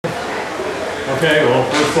Okay, well,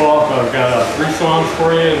 first off, I've got 3 songs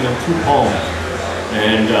for you and then 2 poems.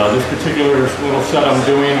 And this particular little set I'm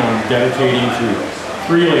doing, I'm dedicating to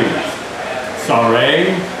 3 ladies.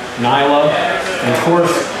 Sarraey, Nyla, and of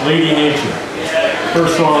course, Lady Nature.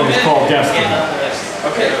 First song is called Destiny.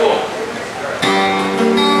 Okay, cool.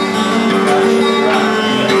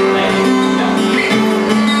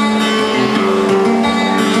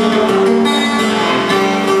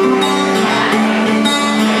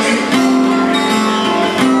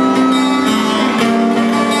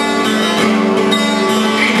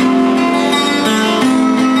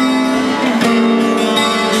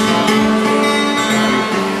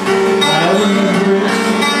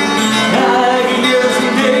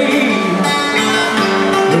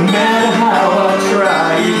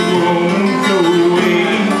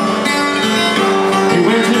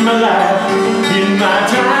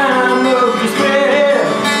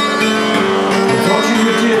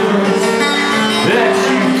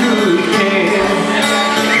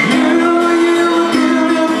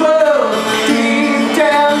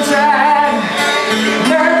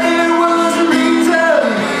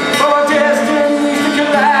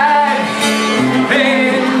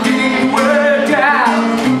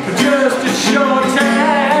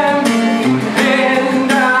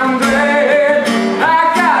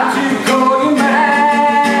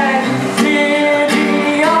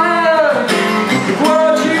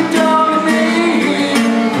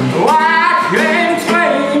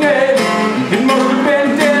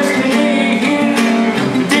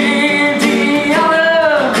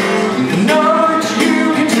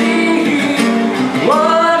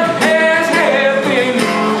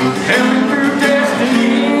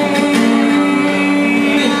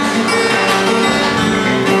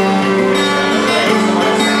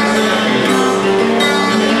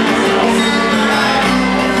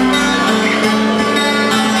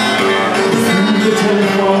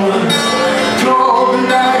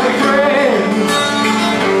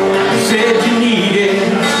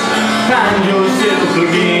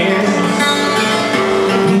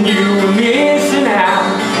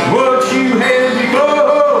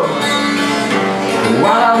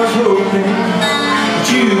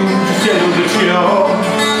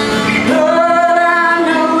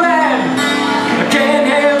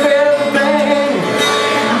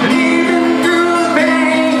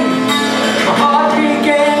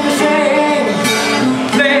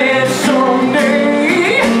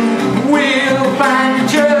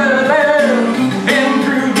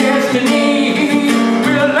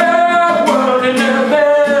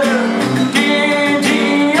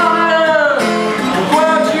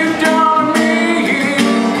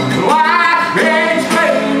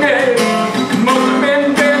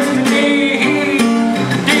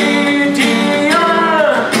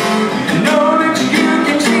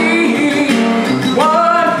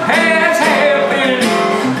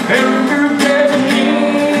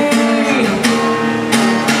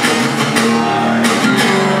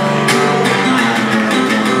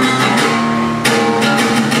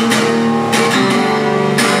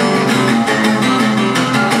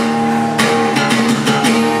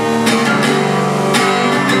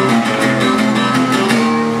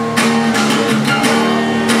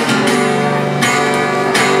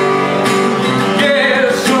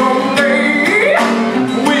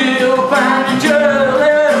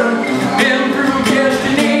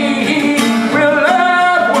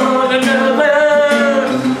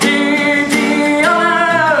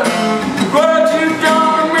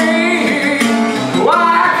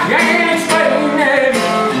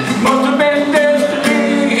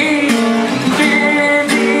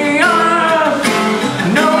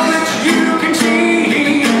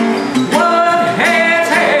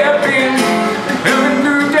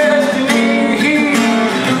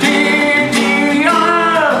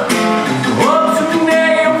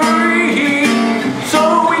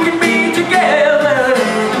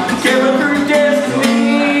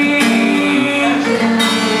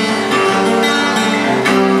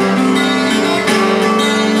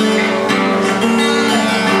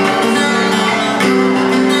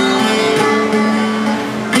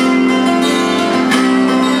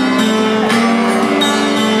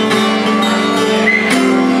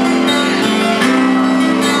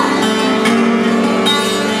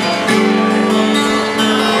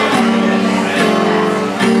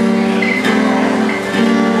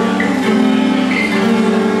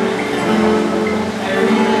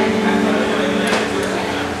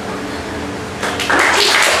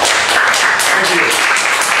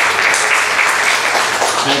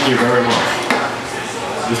 Thank you very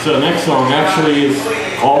much. This next song actually is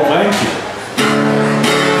called Thank You.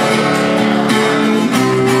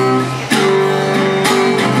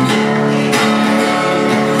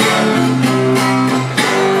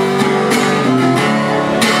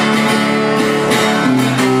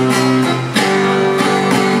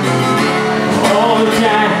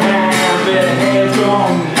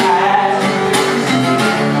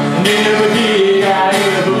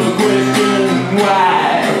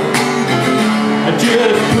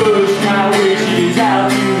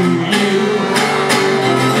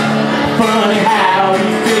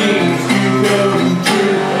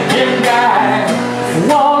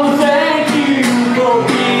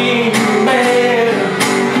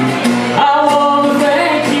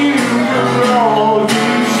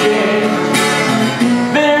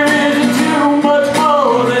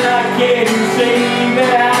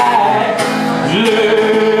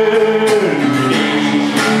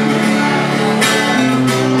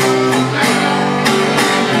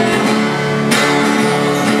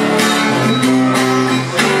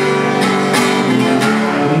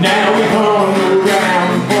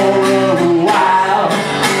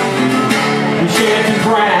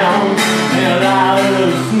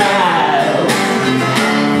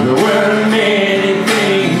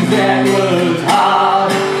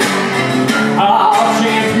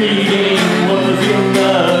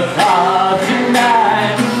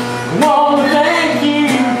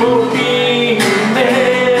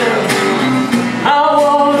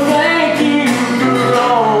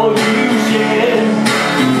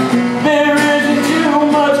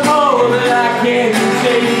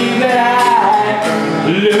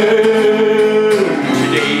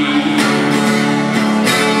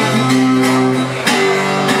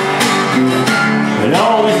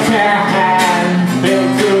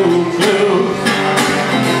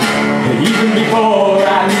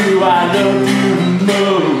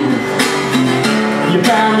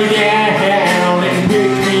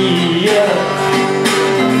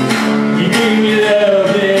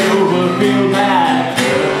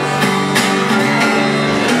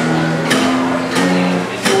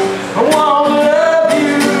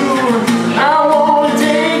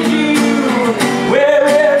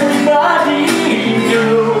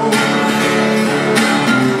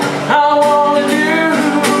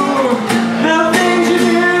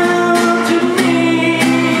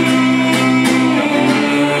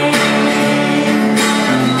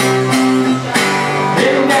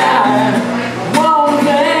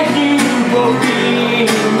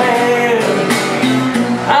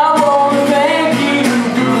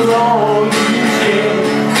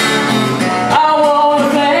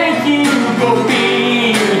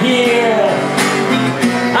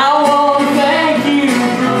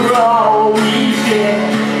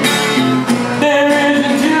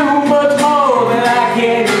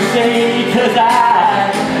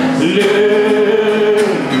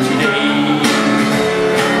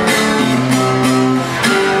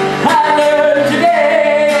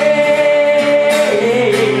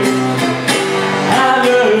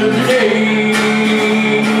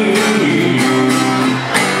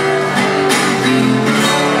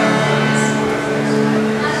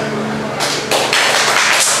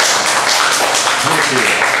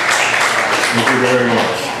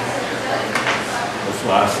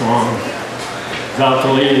 out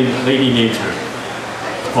to Lady Nature.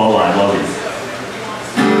 It's called I Love You.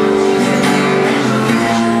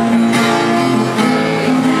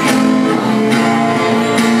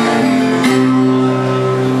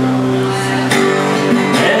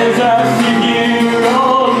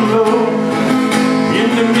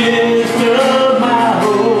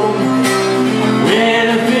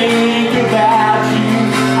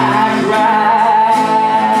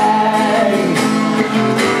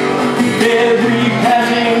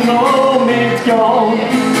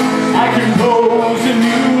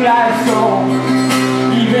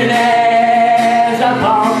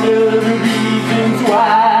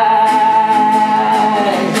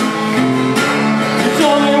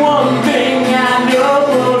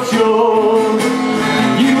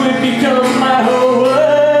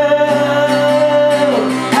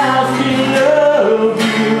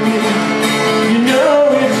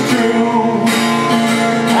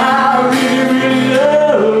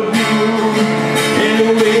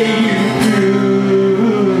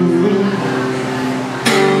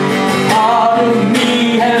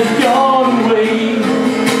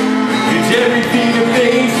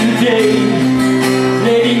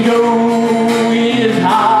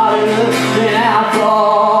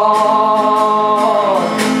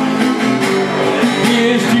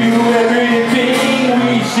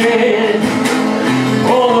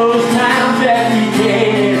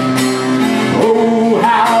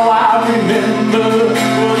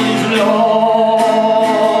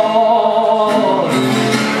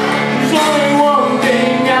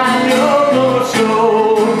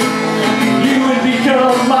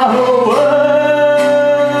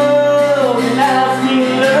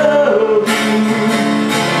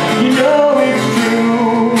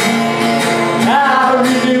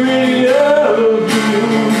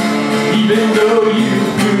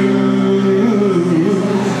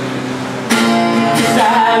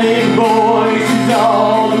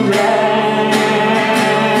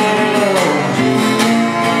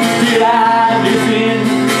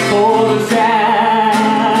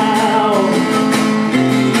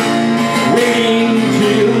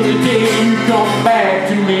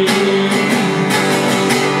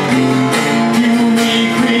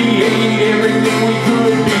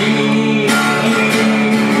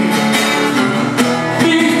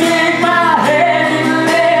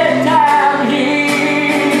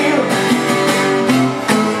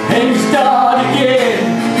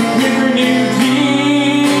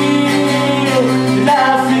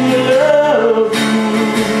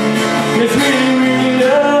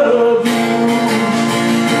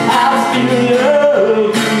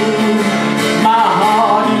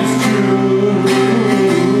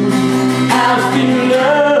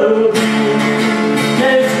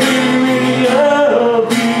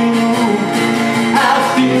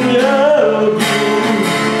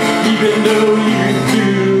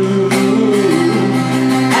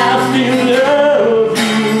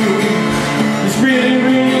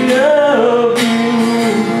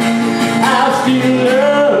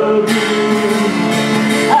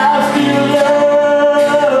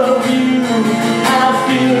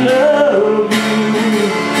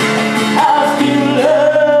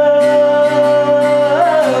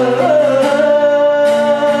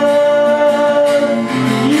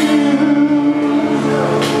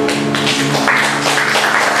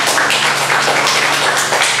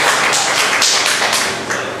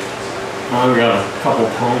 We got a couple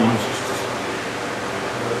poems.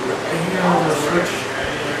 Switch.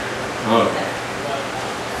 Okay.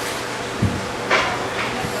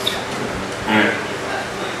 Alright.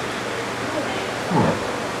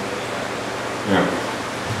 Yeah.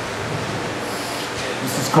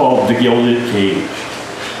 This is called The Gilded Cage.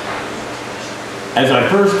 As I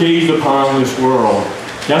first gazed upon this world,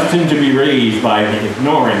 destined to be raised by an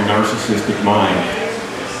ignoring narcissistic mind,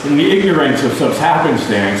 in the ignorance of such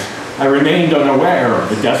happenstance, I remained unaware of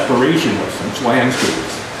the desperation of such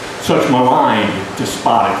landscapes, such malign,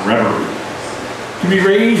 despotic reverie. To be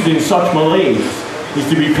raised in such malaise is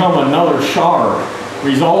to become another shard,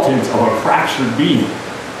 resultant of a fractured being,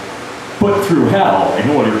 put through hell in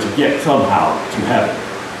order to get somehow to heaven.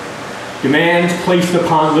 Demands placed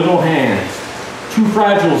upon little hands, too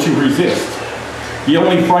fragile to resist, the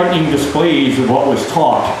only frightening displays of what was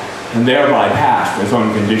taught and thereby passed as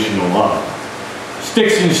unconditional love.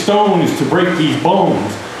 Sticks and stones to break these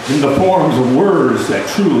bones in the forms of words that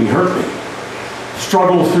truly hurt me.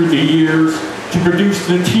 Struggle through the years to produce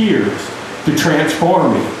the tears, to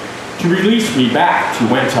transform me, to release me back to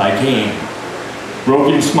whence I came.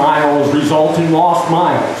 Broken smiles result in lost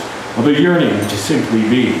miles of a yearning to simply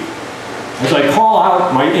be. As I call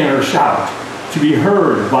out my inner shout, to be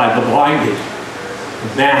heard by the blinded,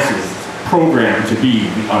 masses programmed to be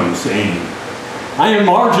the unsane. I am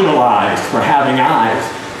marginalized for having eyes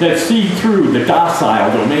that see through the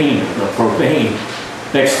docile domain of the profane,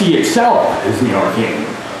 that see itself as the arcane.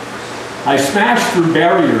 I smash through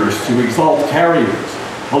barriers to exalt carriers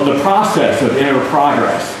of the process of inner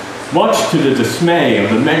progress, much to the dismay of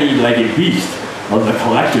the many-legged beast of the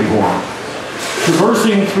collective one.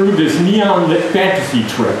 Traversing through this neon-lit fantasy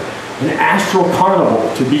trip, an astral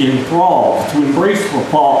carnival to be enthralled, to embrace the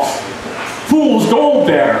false. Fool's gold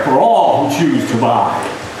there for all who choose to buy,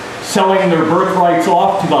 selling their birthrights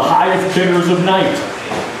off to the highest bidders of night,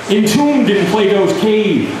 entombed in Plato's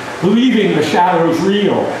cave, believing the shadows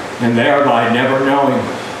real, and thereby never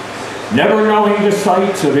knowing the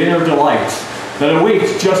sights of inner delights that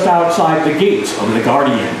awaits just outside the gates of the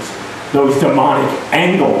guardians, those demonic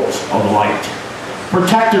angles of light,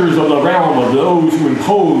 protectors of the realm of those who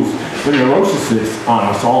impose the neurosis on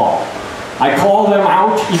us all. I call them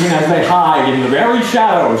out even as they hide in the very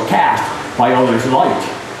shadows cast by others' light.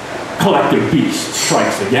 Collective beast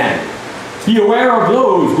strikes again. Be aware of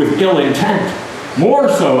those with ill intent, more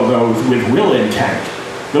so those with will intent,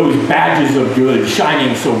 those badges of good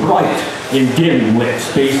shining so bright in dim-lit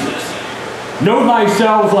spaces. Know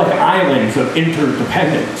thyself like islands of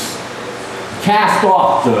interdependence. Cast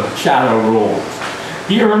off the shadow roles,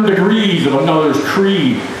 the earned degrees of another's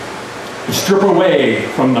creed, strip away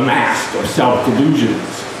from the mask of self-delusions.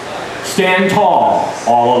 Stand tall,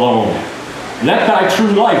 all alone. Let thy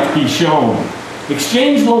true light be shown.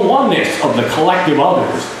 Exchange the oneness of the collective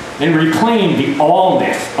others and reclaim the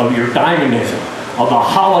allness of your dynamism, of the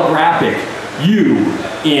holographic you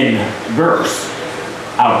in verse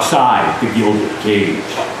outside the gilded cage.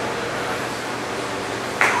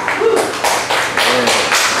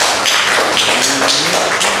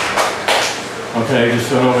 Okay, just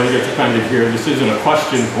so nobody gets offended here, this isn't a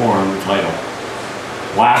question form title.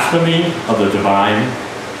 Blasphemy of the divine.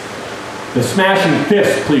 The smashing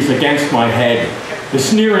fist place against my head. The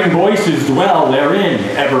sneering voices dwell therein,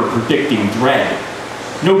 ever predicting dread.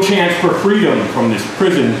 No chance for freedom from this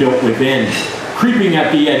prison built within, creeping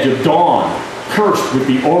at the edge of dawn, cursed with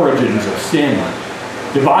the origins of sin.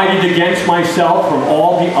 Divided against myself from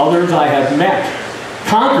all the others I have met,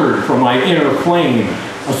 conquered from my inner flame,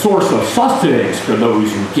 a source of sustenance for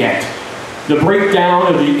those who get. The breakdown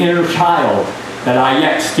of the inner child that I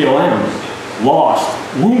yet still am, lost,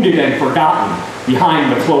 wounded and forgotten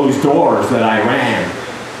behind the closed doors that I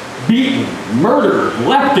ran. Beaten, murdered,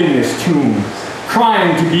 left in this tomb,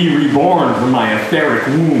 crying to be reborn from my etheric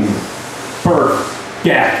womb. Birth,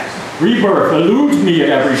 death, rebirth eludes me at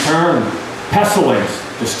every turn.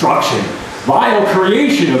 Pestilence, destruction, vile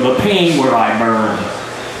creation of the pain where I burn.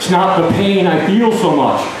 It's not the pain I feel so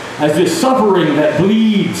much as this suffering that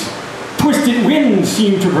bleeds. Twisted winds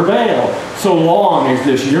seem to prevail so long as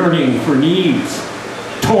this yearning for needs.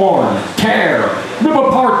 Torn, tear, rip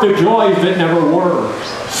apart the joys that never were.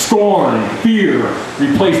 Scorn, fear,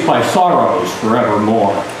 replaced by sorrows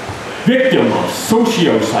forevermore. Victim of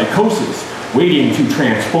socio-psychosis, waiting to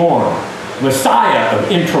transform. Messiah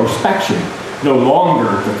of introspection, no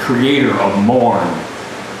longer the creator of mourn.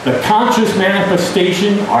 The conscious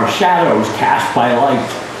manifestation are shadows cast by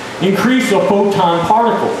light. Increase of photon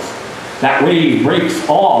particles. That wave breaks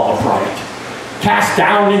all the fright. Cast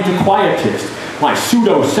down into quietus, my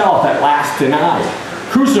pseudo-self at last denied.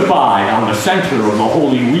 Crucified on the center of the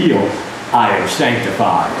holy wheel, I am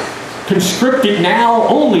sanctified. Conscripted now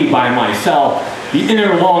only by myself, the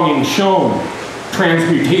inner longing shown.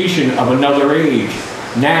 Transmutation of another age.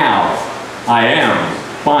 Now I am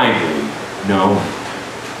finally known.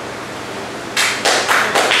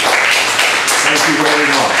 Thank you very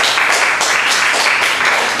much.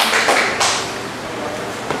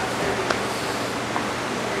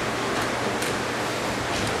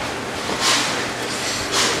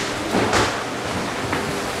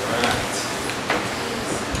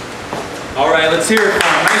 All right, let's hear it for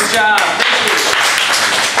him. Nice job.